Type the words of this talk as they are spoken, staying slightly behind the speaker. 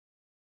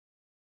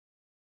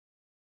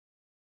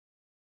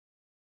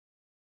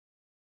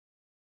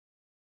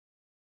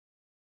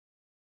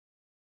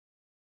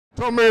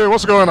Tell me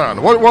what's going on.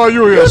 Why are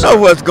you here? You know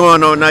what's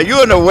going on now.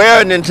 You're an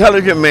aware and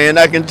intelligent man.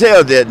 I can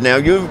tell that now.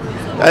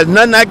 There's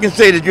nothing I can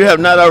say that you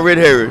have not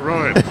already heard.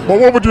 Right. But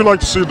what would you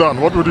like to see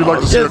done? What would you like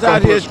to see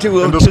accomplished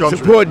in this country? To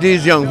support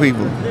these young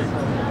people.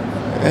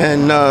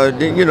 And,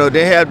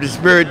 they have the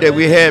spirit that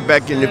we had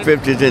back in the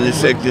 50s and the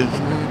 60s.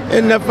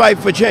 And the fight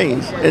for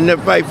change. And the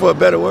fight for a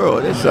better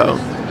world. That's all.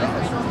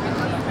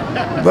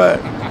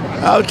 But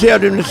I'll tell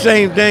them the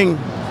same thing.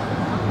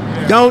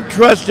 Don't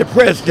trust the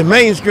press, the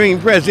mainstream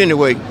press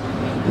anyway.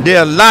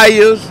 They're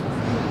liars.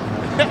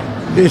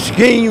 They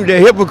scheme. They're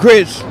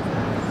hypocrites.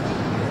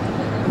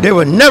 They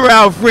were never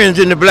our friends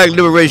in the Black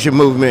Liberation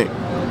Movement.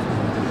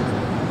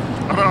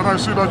 And I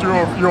see that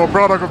you're a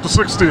product of the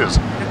 60s.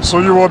 So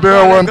you were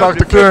there when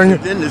Dr. King,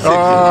 with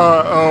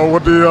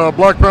the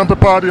Black Panther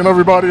Party and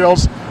everybody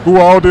else who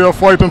were out there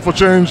fighting for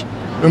change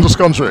in this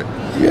country.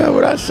 Yeah,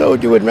 well, I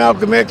sold you with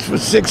Malcolm X for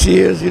 6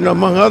 years,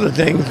 among other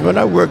things, but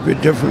I worked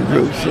with different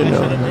groups,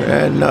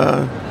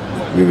 and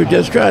we were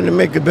just trying to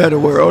make a better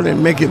world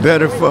and make it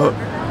better for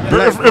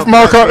if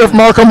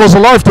Malcolm was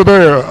alive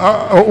today,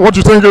 what do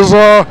you think is,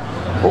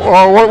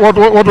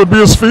 what would be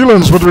his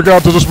feelings with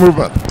regard to this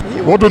movement?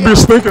 What would be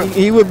his thinking?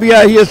 He would be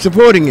out here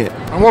supporting it.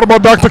 And what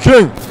about Dr.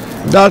 King?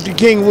 Dr.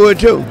 King would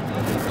too.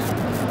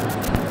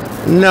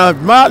 Now,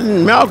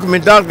 Malcolm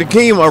and Dr.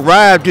 King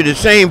arrived to the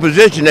same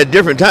position at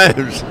different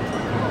times.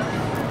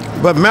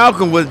 But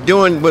Malcolm was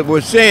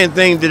saying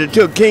things that it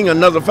took King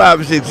another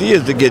 5 or 6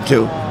 years to get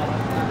to.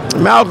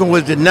 Malcolm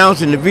was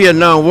denouncing the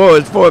Vietnam War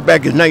as far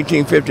back as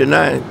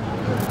 1959.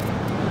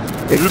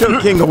 It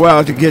took King a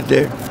while to get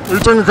there. You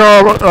think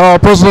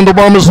President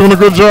Obama is doing a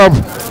good job?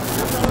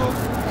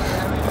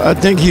 I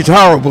think he's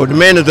horrible. The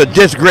man is a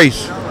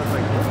disgrace.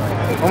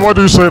 And why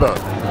do you say that?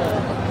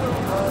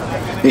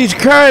 He's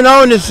carrying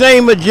on the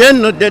same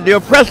agenda that the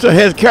oppressor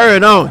has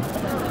carried on.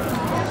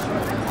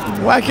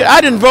 I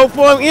didn't vote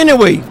for him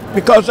anyway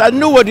because I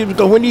knew what he was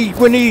going.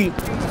 When he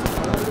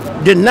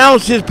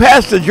denounced his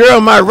pastor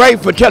Jeremiah Wright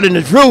for telling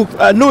the truth,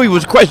 I knew he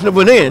was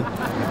questionable then.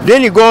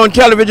 Then you go on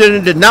television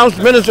and denounce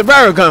Minister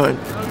Farrakhan.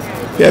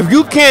 If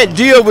you can't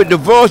deal with the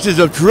voices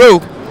of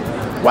truth,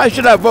 why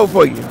should I vote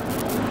for you?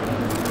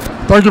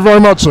 Thank you very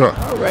much, sir.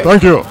 Right.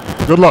 Thank you.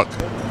 Good luck.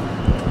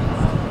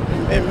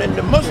 And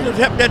the Muslims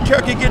helped that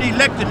turkey get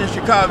elected in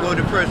Chicago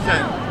the first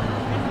time.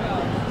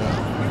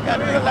 You got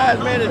to realize,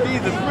 man, it's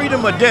either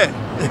freedom or death.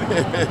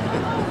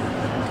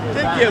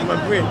 Take care, my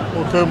friend.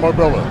 Okay, my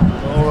brother.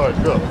 All right,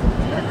 good.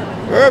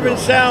 Urban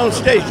Sound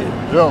Station.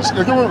 Yes,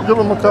 give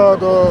him a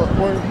card,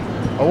 Wayne.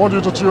 I want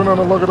you to tune in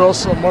and look at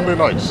us on Monday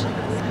nights.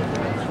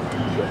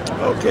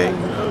 Okay.